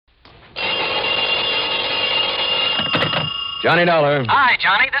Johnny Dollar. Hi,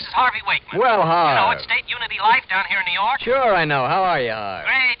 Johnny. This is Harvey Wakeman. Well, Harv. You know, it's State Unity Life down here in New York. Sure, I know. How are you, Harv?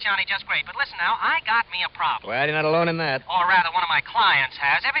 Great, Johnny, just great. But listen now, I got me a problem. Well, you're not alone in that. Or rather, one of my clients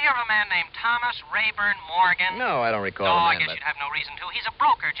has. Ever hear of a man named Thomas Rayburn Morgan? No, I don't recall No, the I name, guess but- you'd have no reason to. He's a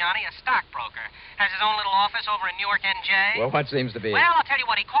broker, Johnny, a stockbroker. Has his own little office over in Newark, NJ. Well, what seems to be? Well, I'll tell you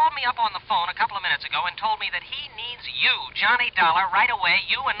what. He called me up on the phone a couple of minutes ago and told me that he needs you, Johnny Dollar, right away,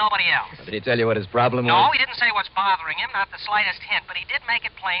 you and nobody else. Did he tell you what his problem No, was? he didn't say what's bothering him, not the slightest hint, but he did make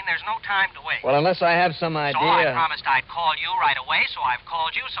it plain there's no time to wait. Well, unless I have some idea... So I promised I'd call you right away, so I've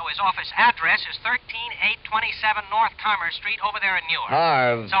called you. So his office address is 13827 North Commerce Street over there in Newark.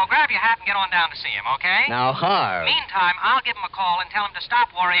 Harv. So grab your hat and get on down to see him, okay? Now, Harv. Meantime, I'll give him a call and tell him to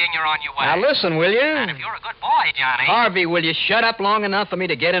stop worrying you're on your way. Now, listen, will you? And if you're a good boy, Johnny... Harvey, will you shut up long enough for me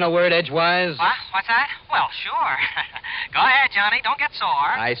to get in a word edgewise? What? What's that? Well, sure. Go ahead, Johnny. Don't get sore.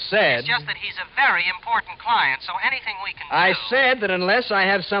 I said... It's just that he's a very important client, so anything we can do... I said that unless I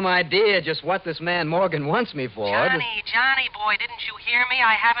have some idea just what this man Morgan wants me for... Johnny boy, didn't you hear me?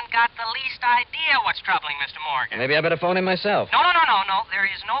 I haven't got the least idea what's troubling Mr. Morgan. Maybe I better phone him myself. No. There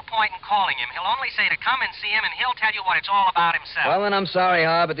is no point in calling him. He'll only say to come and see him, and he'll tell you what it's all about himself. Well, then I'm sorry,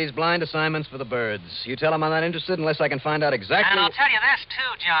 Harv, but these blind assignments for the birds. You tell him I'm not interested unless I can find out exactly... And I'll tell you this,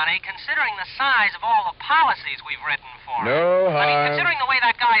 too, Johnny. Considering the size of all the policies we've written for him... No, I mean, Harv. considering the way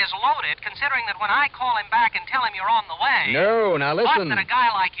that guy is loaded, considering that when I call him back and tell him you're on the way... No, now listen. But that a guy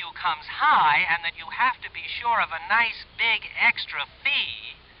like you comes high, and that you have to be sure of a nice, big, extra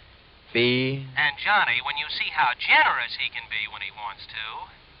fee... Fee? And, Johnny, when you see how generous he can be when he wants to...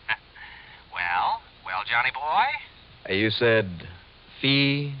 Well, Johnny boy? You said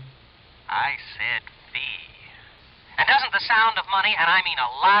fee? I said fee. And doesn't the sound of money, and I mean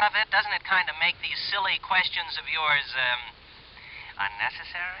a lot of it, doesn't it kind of make these silly questions of yours,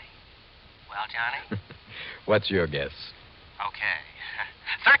 unnecessary? Well, Johnny? What's your guess? Okay.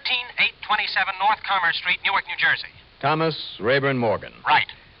 13827 North Commerce Street, Newark, New Jersey. Thomas Rayburn Morgan. Right.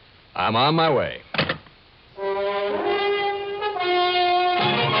 I'm on my way.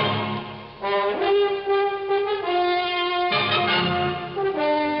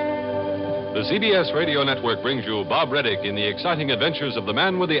 The CBS Radio Network brings you Bob Reddick in the exciting adventures of the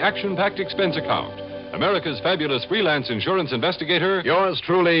man with the action-packed expense account, America's fabulous freelance insurance investigator. Yours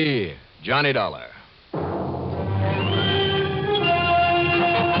truly, Johnny Dollar.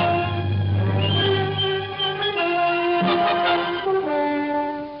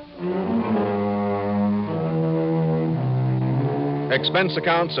 Expense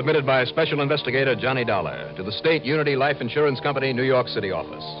account submitted by Special Investigator Johnny Dollar to the State Unity Life Insurance Company, New York City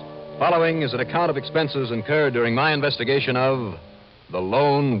office. Following is an account of expenses incurred during my investigation of the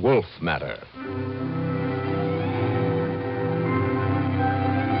Lone Wolf matter.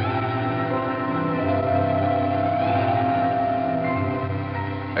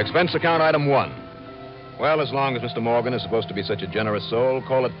 Expense account item 1. Well, as long as Mr. Morgan is supposed to be such a generous soul,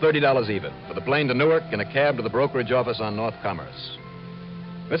 call it $30 even for the plane to Newark and a cab to the brokerage office on North Commerce.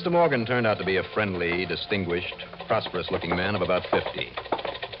 Mr. Morgan turned out to be a friendly, distinguished, prosperous-looking man of about 50.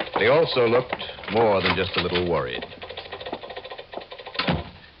 But he also looked more than just a little worried.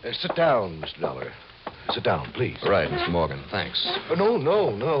 Sit down, Mr. Dollar. Sit down, please. Right, Mr. Morgan. Thanks.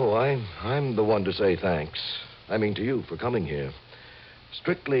 No. I'm the one to say thanks. I mean to you for coming here.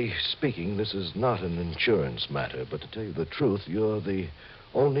 Strictly speaking, this is not an insurance matter, but to tell you the truth, you're the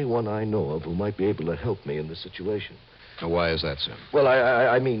only one I know of who might be able to help me in this situation. Why is that, sir? Well,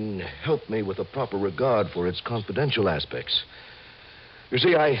 I mean, help me with a proper regard for its confidential aspects. You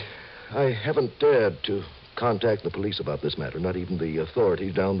see, I haven't dared to contact the police about this matter, not even the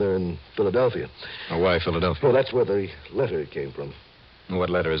authorities down there in Philadelphia. Why Philadelphia? Well, that's where the letter came from. What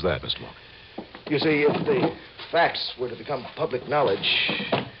letter is that, Mr. Morgan? You see, if the facts were to become public knowledge,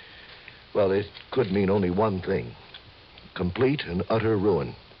 well, it could mean only one thing. Complete and utter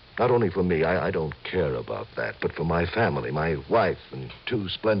ruin. Not only for me, I don't care about that, but for my family, my wife, and 2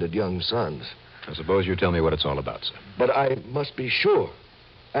 splendid young sons. I suppose you tell me what it's all about, sir. But I must be sure,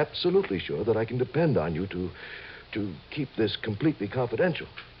 absolutely sure, that I can depend on you to keep this completely confidential.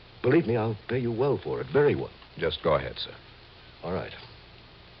 Believe me, I'll pay you well for it, very well. Just go ahead, sir. All right.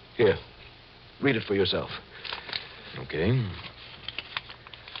 Here, read it for yourself. Okay.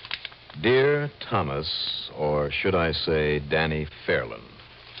 Dear Thomas, or should I say Danny Fairland?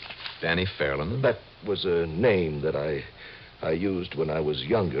 Danny Fairland? That was a name that I used when I was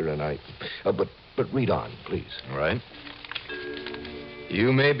younger, and but read on, please. All right.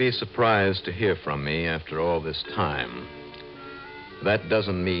 You may be surprised to hear from me after all this time. That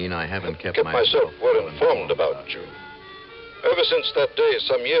doesn't mean I haven't kept myself well informed about you. Ever since that day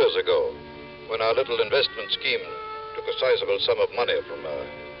some years ago, when our little investment scheme to took a sizable sum of money from a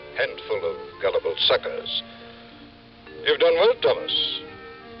handful of gullible suckers. You've done well, Thomas.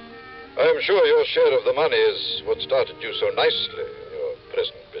 I'm sure your share of the money is what started you so nicely in your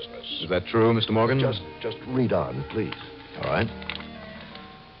present business. Is that true, Mr. Morgan? Just read on, please. All right.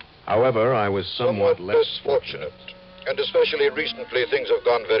 However, I was somewhat less fortunate. And especially recently, things have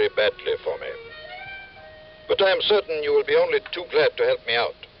gone very badly for me. But I am certain you will be only too glad to help me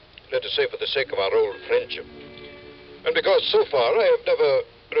out. Let us say for the sake of our old friendship. And because so far I have never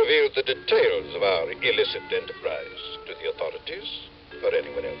revealed the details of our illicit enterprise to the authorities or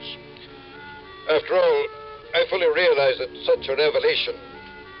anyone else. After all, I fully realize that such a revelation,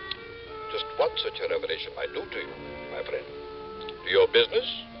 just what such a revelation might do to you, my friend, to your business,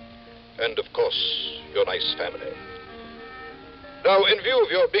 and of course, your nice family. Now, in view of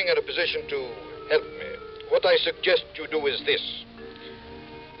your being in a position to help me, what I suggest you do is this.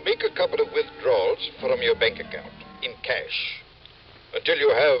 Make a couple of withdrawals from your bank account in cash until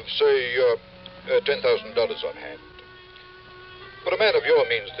you have, say, $10,000 on hand. For a man of your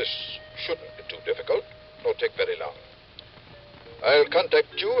means, this shouldn't be too difficult, nor take very long. I'll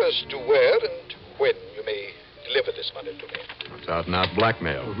contact you as to where and when you may deliver this money to me. It's out-and-out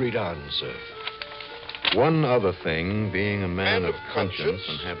blackmail. Read on, sir. One other thing, being a man of conscience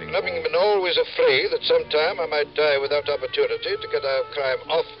and having been always afraid that sometime I might die without opportunity to get a crime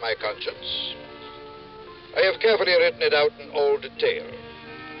off my conscience, I have carefully written it out in all detail,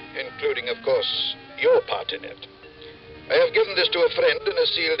 including, of course, your part in it. I have given this to a friend in a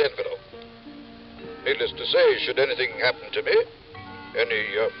sealed envelope. Needless to say, should anything happen to me, any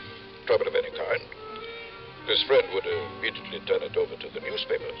trouble of any kind, this friend would immediately turn it over to the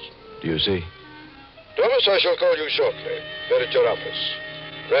newspapers. Do you see? Thomas, I shall call you shortly. There at your office.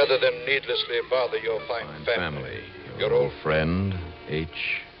 Rather than needlessly bother your fine family. Your old friend,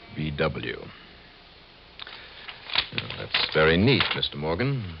 H.B.W. That's very neat, Mr.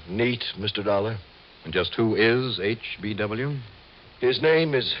 Morgan. Neat, Mr. Dollar. And just who is H.B.W.? His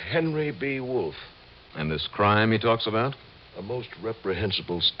name is Henry B. Wolf. And this crime he talks about? A most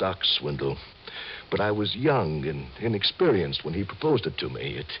reprehensible stock swindle. But I was young and inexperienced when he proposed it to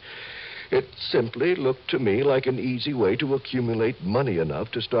me. It simply looked to me like an easy way to accumulate money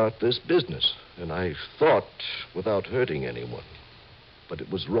enough to start this business. And I thought without hurting anyone. But it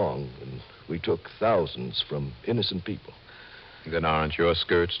was wrong, and we took thousands from innocent people. Then aren't your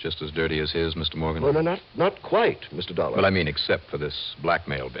skirts just as dirty as his, Mr. Morgan? Well, no, not quite, Mr. Dollar. Well, I mean, except for this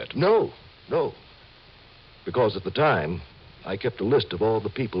blackmail bit. No. Because at the time, I kept a list of all the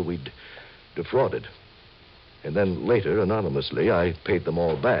people we'd defrauded. And then later, anonymously, I paid them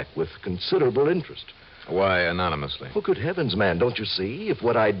all back with considerable interest. Why anonymously? Oh, good heavens, man, don't you see? If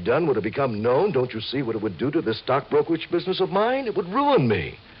what I'd done would have become known, don't you see what it would do to this stock brokerage business of mine? It would ruin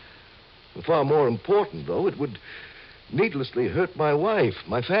me. And far more important, though, it would needlessly hurt my wife,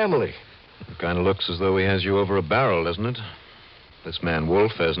 my family. It kind of looks as though he has you over a barrel, doesn't it? This man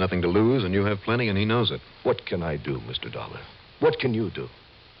Wolf has nothing to lose, and you have plenty, and he knows it. What can I do, Mr. Dollar? What can you do?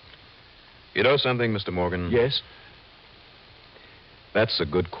 You know something, Mr. Morgan? Yes? That's a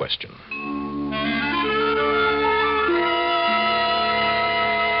good question.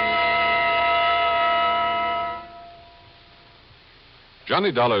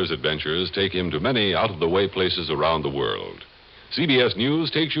 Johnny Dollar's adventures take him to many out-of-the-way places around the world. CBS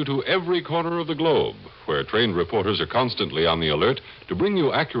News takes you to every corner of the globe, where trained reporters are constantly on the alert to bring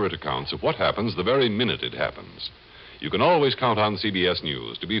you accurate accounts of what happens the very minute it happens. You can always count on CBS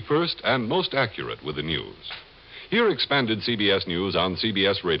News to be first and most accurate with the news. Hear expanded CBS News on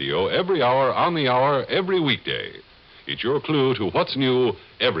CBS Radio every hour, on the hour, every weekday. It's your clue to what's new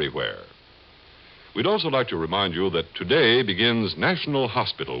everywhere. We'd also like to remind you that today begins National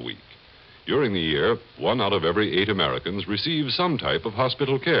Hospital Week. During the year, 1 out of every 8 Americans receives some type of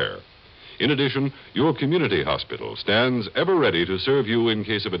hospital care. In addition, your community hospital stands ever ready to serve you in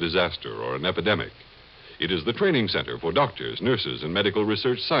case of a disaster or an epidemic. It is the training center for doctors, nurses, and medical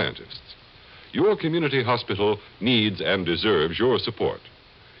research scientists. Your community hospital needs and deserves your support.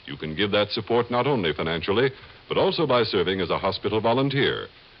 You can give that support not only financially, but also by serving as a hospital volunteer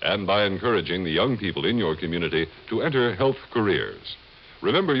and by encouraging the young people in your community to enter health careers.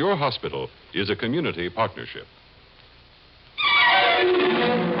 Remember, your hospital is a community partnership.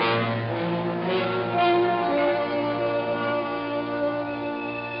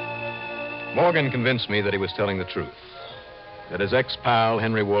 Morgan convinced me that he was telling the truth. That his ex-pal,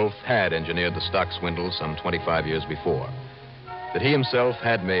 Henry Wolf, had engineered the stock swindle some 25 years before. That he himself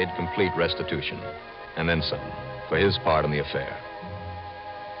had made complete restitution, and then some, for his part in the affair.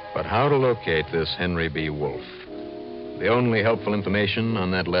 But how to locate this Henry B. Wolf? The only helpful information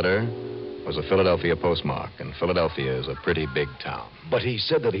on that letter was a Philadelphia postmark, and Philadelphia is a pretty big town. But he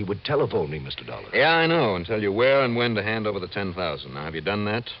said that he would telephone me, Mr. Dollar. Yeah, I know, and tell you where and when to hand over the $10,000. Now, have you done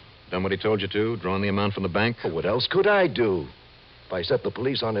that? Done what he told you to? Drawn the amount from the bank? Well, what else could I do? If I set the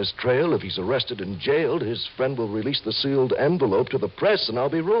police on his trail, if he's arrested and jailed, his friend will release the sealed envelope to the press, and I'll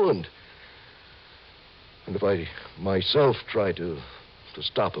be ruined. And if I myself try to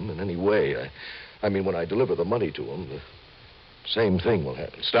stop him in any way, I mean, when I deliver the money to him, the same thing will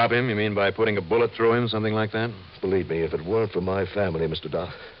happen. Stop him? You mean by putting a bullet through him, something like that? Believe me, if it weren't for my family, Mr.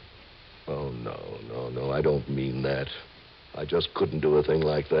 Doc. Oh, no, I don't mean that. I just couldn't do a thing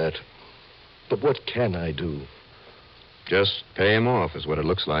like that. But what can I do? Just pay him off is what it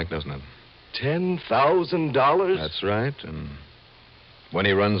looks like, doesn't it? $10,000? That's right. And when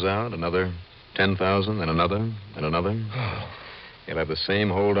he runs out, another 10,000 and another and another. He'll have the same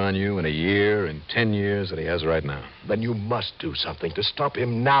hold on you in a year, in 10 years that he has right now. Then you must do something to stop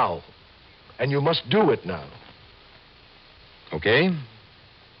him now. And you must do it now. Okay.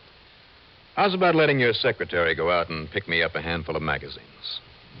 How's about letting your secretary go out and pick me up a handful of magazines?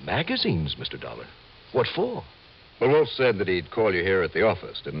 Magazines, Mr. Dollar? What for? Well, Wolf said that he'd call you here at the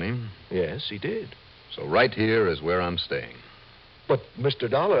office, didn't he? Yes, he did. So right here is where I'm staying. But, Mr.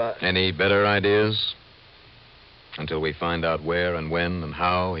 Dollar, Any better ideas? Until we find out where and when and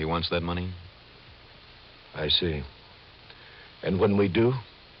how he wants that money? I see. And when we do?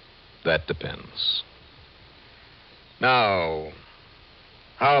 That depends. Now,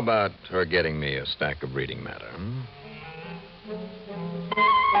 how about her getting me a stack of reading matter?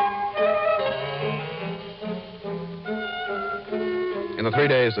 In the 3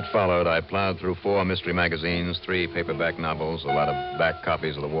 days that followed, I plowed through 4 mystery magazines, 3 paperback novels, a lot of back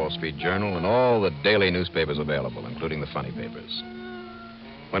copies of the Wall Street Journal, and all the daily newspapers available, including the funny papers.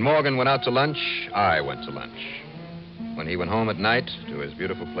 When Morgan went out to lunch, I went to lunch. When he went home at night to his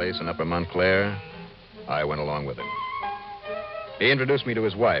beautiful place in Upper Montclair, I went along with him. He introduced me to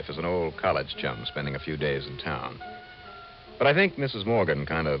his wife as an old college chum spending a few days in town. But I think Mrs. Morgan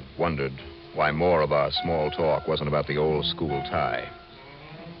kind of wondered why more of our small talk wasn't about the old school tie.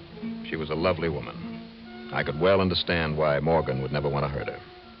 She was a lovely woman. I could well understand why Morgan would never want to hurt her.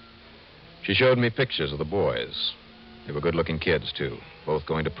 She showed me pictures of the boys. They were good-looking kids, too, both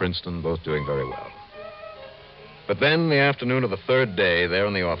going to Princeton, both doing very well. But then, the afternoon of the 3rd day, there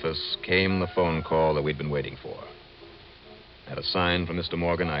in the office, came the phone call that we'd been waiting for. At a sign from Mr.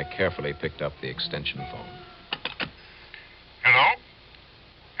 Morgan, I carefully picked up the extension phone. Hello?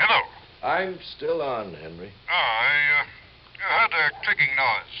 Hello? I'm still on, Henry. I heard a clicking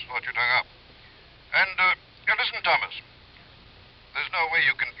noise. Thought you'd hung up. And, listen, Thomas. There's no way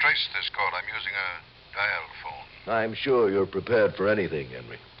you can trace this call. I'm using a dial phone. I'm sure you're prepared for anything,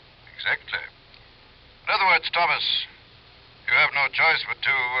 Henry. Exactly. In other words, Thomas, you have no choice but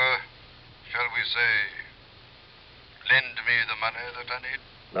to, shall we say, lend me the money that I need.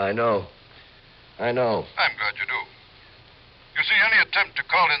 I know. I'm glad you do. You see, any attempt to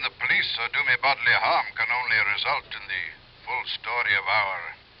call in the police or do me bodily harm can only result in the full story of our...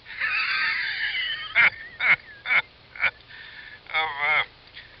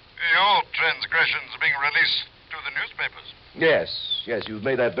 your transgressions being released to the newspapers. Yes, you've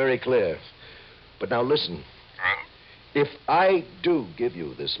made that very clear. But now listen. Well? If I do give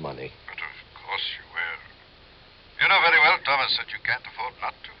you this money... But of course you will. You know very well, Thomas, that you can't afford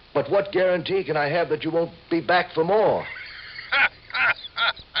not to. But what guarantee can I have that you won't be back for more?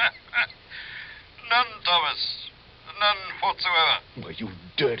 None, Thomas. None whatsoever. Well, you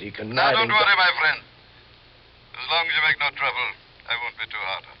dirty, conniving... Now, don't worry, my friend. As long as you make no trouble, I won't be too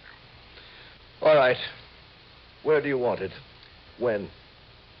hard on you. All right. Where do you want it? When?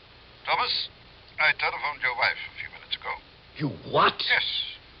 Thomas, I telephoned your wife a few minutes ago. You what? Yes.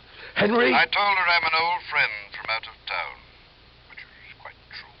 Henry? I told her I'm an old friend from out of town. Which is quite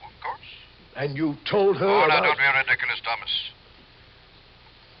true, of course. And you told her Oh, now, about... don't be ridiculous, Thomas.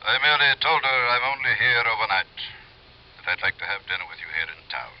 I merely told her I'm only here overnight. That I'd like to have dinner with you here in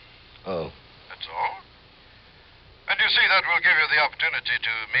town. Oh. That's all. And you see, that will give you the opportunity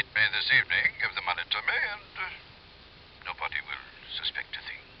to meet me this evening, give the money to me, and nobody will suspect a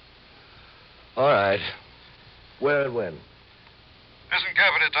thing. All right. Where and when? Listen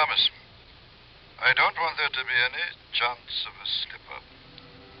carefully, Thomas. I don't want there to be any chance of a slip-up.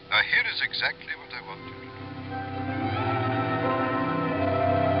 Now, here is exactly what I want you to do.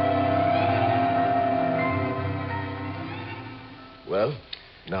 Well,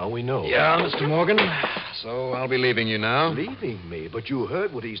 now we know. Yeah, Mr. Morgan. So I'll be leaving you now. Leaving me? But you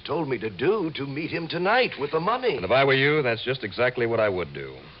heard what he's told me to do, to meet him tonight with the money. And if I were you, that's just exactly what I would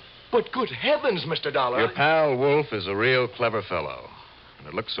do. But good heavens, Mr. Dollar. Your pal, Wolf, is a real clever fellow. And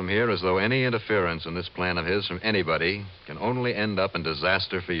it looks from here as though any interference in this plan of his from anybody can only end up in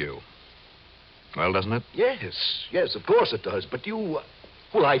disaster for you. Well, doesn't it? Yes, of course it does. But you...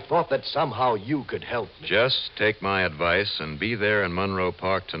 Well, I thought that somehow you could help me. Just take my advice and be there in Monroe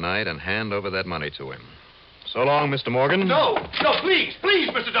Park tonight and hand over that money to him. So long, Mr. Morgan. No, please,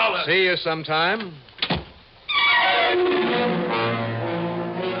 Mr. Dollar. See you sometime.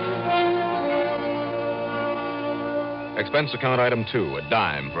 Expense account item 2, a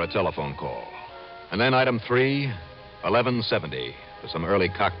dime for a telephone call. And then item 3, $11.70 for some early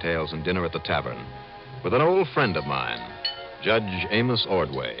cocktails and dinner at the tavern with an old friend of mine, Judge Amos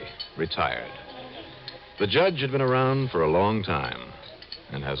Ordway, retired. The judge had been around for a long time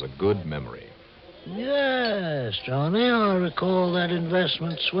and has a good memory. Yes, Johnny, I recall that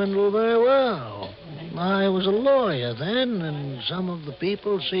investment swindle very well. I was a lawyer then, and some of the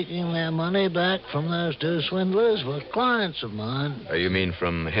people seeking their money back from those two swindlers were clients of mine. You mean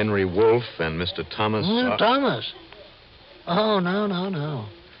from Henry Wolfe and Mr. Thomas? Thomas? Oh, no.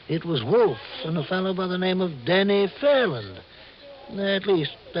 It was Wolfe and a fellow by the name of Danny Fairland. At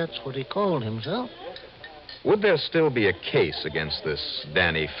least, that's what he called himself. Would there still be a case against this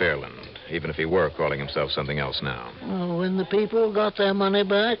Danny Fairland, even if he were calling himself something else now? Well, when the people got their money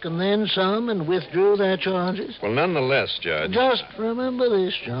back and then some and withdrew their charges? Well, nonetheless, Judge... Just remember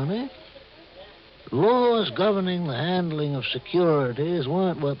this, Johnny. Laws governing the handling of securities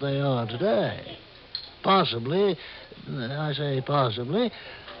weren't what they are today. Possibly, I say possibly,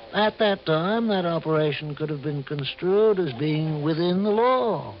 at that time that operation could have been construed as being within the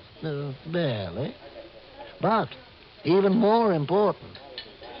law. Barely. But, even more important,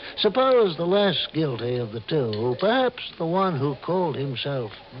 suppose the less guilty of the two, perhaps the one who called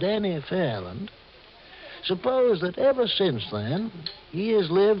himself Danny Fairland, suppose that ever since then he has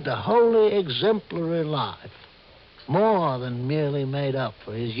lived a wholly exemplary life, more than merely made up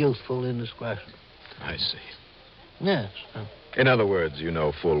for his youthful indiscretion. I see. Yes. In other words, you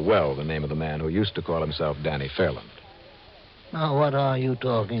know full well the name of the man who used to call himself Danny Fairland. Now, what are you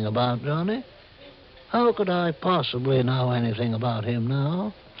talking about, Johnny? How could I possibly know anything about him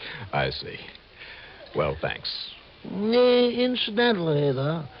now? I see. Well, thanks. Incidentally,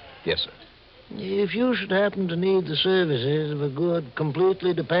 though... Yes, sir. If you should happen to need the services of a good,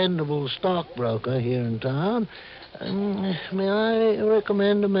 completely dependable stockbroker here in town, may I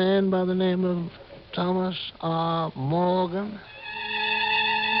recommend a man by the name of Thomas R. Morgan?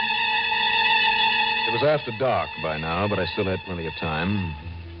 It was after dark by now, but I still had plenty of time.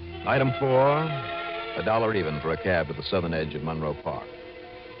 Item 4... $1 even for a cab to the southern edge of Monroe Park.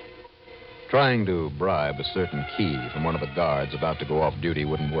 Trying to bribe a certain key from one of the guards about to go off duty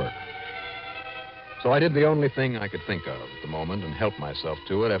wouldn't work. So I did the only thing I could think of at the moment and helped myself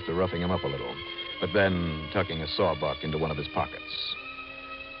to it after roughing him up a little, but then tucking a sawbuck into one of his pockets.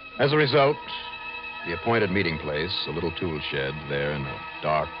 As a result, the appointed meeting place, a little tool shed there in a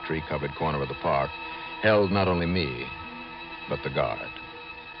dark, tree-covered corner of the park, held not only me, but the guard.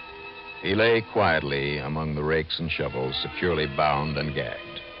 He lay quietly among the rakes and shovels, securely bound and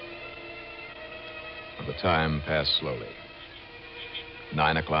gagged. The time passed slowly.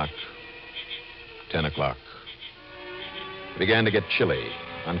 9 o'clock, 10 o'clock. It began to get chilly,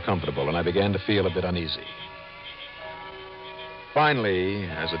 uncomfortable, and I began to feel a bit uneasy. Finally,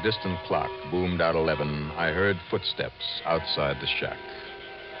 as a distant clock boomed out 11, I heard footsteps outside the shack.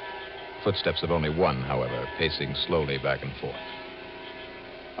 Footsteps of only one, however, pacing slowly back and forth.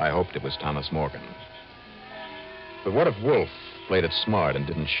 I hoped it was Thomas Morgan. But what if Wolfe played it smart and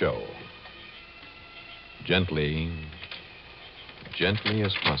didn't show? Gently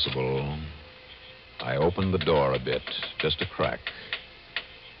as possible, I opened the door a bit, just a crack.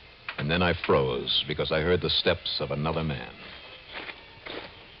 And then I froze because I heard the steps of another man.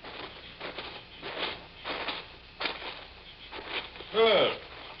 Well,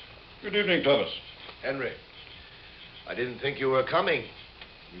 good evening, Thomas. Henry, I didn't think you were coming.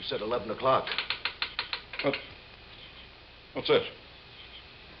 You said 11 o'clock. What's that?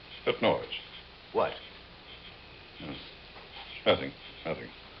 That noise? What? Nothing.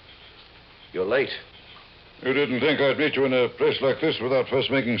 You're late. You didn't think I'd meet you in a place like this without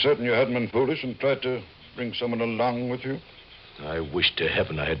first making certain you hadn't been foolish and tried to bring someone along with you? I wish to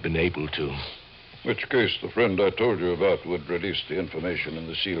heaven I had been able to. In which case, the friend I told you about would release the information in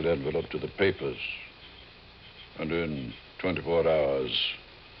the sealed envelope to the papers. And in 24 hours,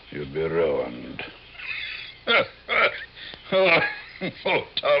 you'd be ruined. Oh,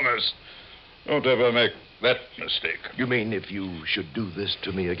 Thomas, don't ever make that mistake. You mean if you should do this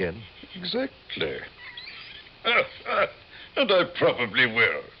to me again? Exactly. And I probably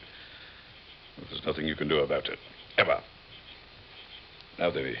will. There's nothing you can do about it. Ever. Now,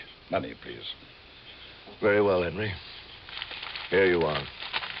 the money, please. Very well, Henry. Here you are.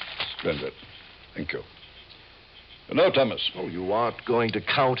 Splendid. Thank you. And now, Thomas. Oh, you aren't going to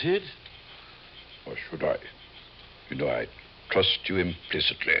count it? Or should I? You know, I trust you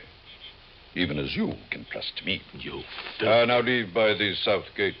implicitly. Even as you can trust me. You Now leave by the south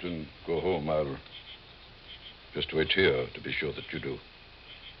gate and go home. I'll just wait here to be sure that you do.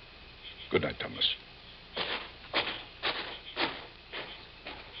 Good night, Thomas.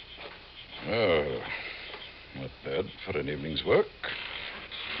 Oh, not bad for an evening's work.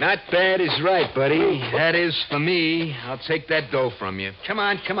 Not bad is right, buddy. That is for me. I'll take that dough from you. Come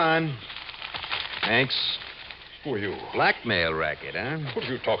on, come on. Thanks. Who are you? Blackmail racket, huh? What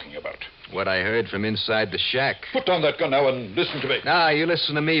are you talking about? What I heard from inside the shack. Put down that gun now and listen to me. Nah, you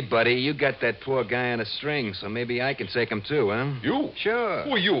listen to me, buddy. You got that poor guy on a string, so maybe I can take him too, huh? You? Sure.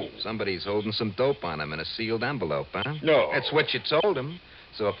 Who are you? Somebody's holding some dope on him in a sealed envelope, huh? No. That's what you told him.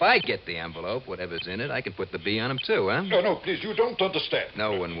 So if I get the envelope, whatever's in it, I can put the B on him too, huh? No, please, you don't understand.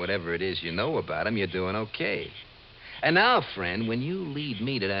 No, and whatever it is you know about him, you're doing okay. And now, friend, when you lead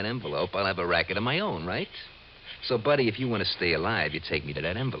me to that envelope, I'll have a racket of my own, right? So, buddy, if you want to stay alive, you take me to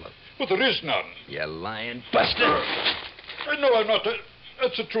that envelope. But there is none. You lying buster. No, I'm not.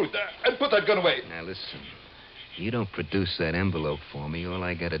 That's the truth. And put that gun away. Now, listen. You don't produce that envelope for me, all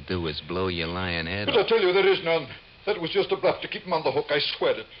I gotta do is blow your lying head But off. I tell you, there is none. That was just a bluff to keep him on the hook. I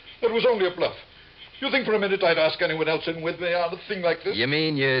swear it. That was only a bluff. You think for a minute I'd ask anyone else in with me on a thing like this? You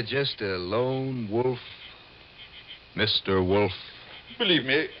mean you're just a lone wolf? Mr. Wolf? Believe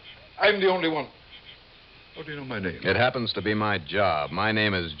me, I'm the only one. How do you know my name? It happens to be my job. My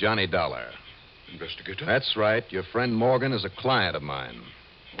name is Johnny Dollar. Investigator? That's right. Your friend Morgan is a client of mine.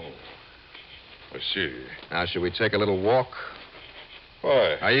 Oh, I see. Now, should we take a little walk?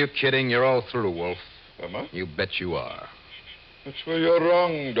 Why? Are you kidding? You're all through, Wolf. Am I? You bet you are. That's where you're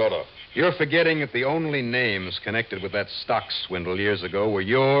wrong, Dollar. You're forgetting that the only names connected with that stock swindle years ago were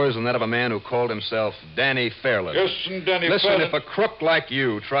yours and that of a man who called himself Danny Fairland. Yes, and Danny Listen, Fairland... if a crook like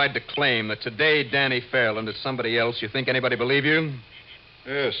you tried to claim that today Danny Fairland is somebody else, you think anybody believe you?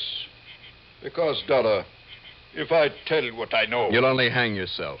 Yes. Because, Dollar, if I tell what I know... You'll only hang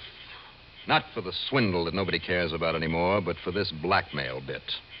yourself. Not for the swindle that nobody cares about anymore, but for this blackmail bit.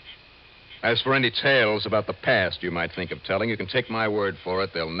 As for any tales about the past you might think of telling, you can take my word for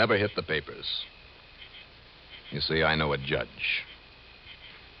it, they'll never hit the papers. You see, I know a judge.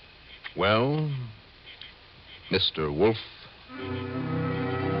 Well, Mr. Wolf,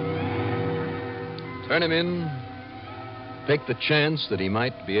 turn him in. Take the chance that he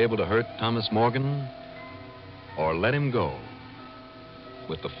might be able to hurt Thomas Morgan, or let him go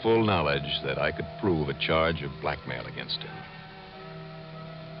with the full knowledge that I could prove a charge of blackmail against him.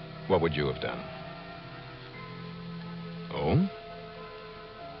 What would you have done? Oh?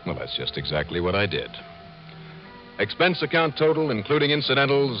 Well, that's just exactly what I did. Expense account total, including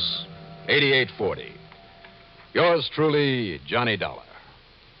incidentals, $88.40. Yours truly, Johnny Dollar.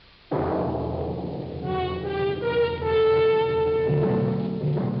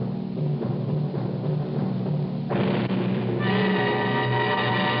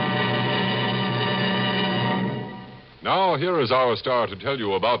 Now, here is our star to tell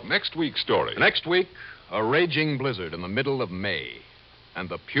you about next week's story. Next week, a raging blizzard in the middle of May, and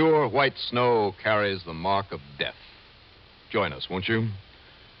the pure white snow carries the mark of death. Join us, won't you?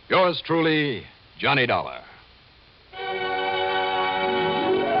 Yours truly, Johnny Dollar.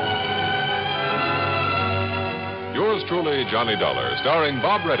 Yours truly, Johnny Dollar, starring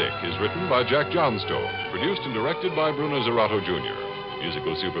Bob Reddick, is written by Jack Johnstone, produced and directed by Bruno Zerato Jr.,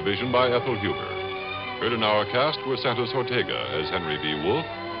 musical supervision by Ethel Huber. Heard in our cast were Santos Ortega as Henry B. Wolfe,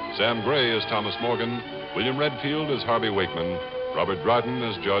 Sam Gray as Thomas Morgan, William Redfield as Harvey Wakeman, Robert Dryden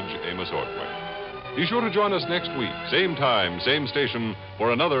as Judge Amos Ordway. Be sure to join us next week, same time, same station,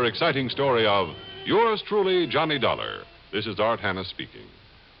 for another exciting story of Yours truly, Johnny Dollar. This is Art Hanna speaking.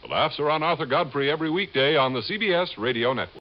 The laughs are on Arthur Godfrey every weekday on the CBS Radio Network.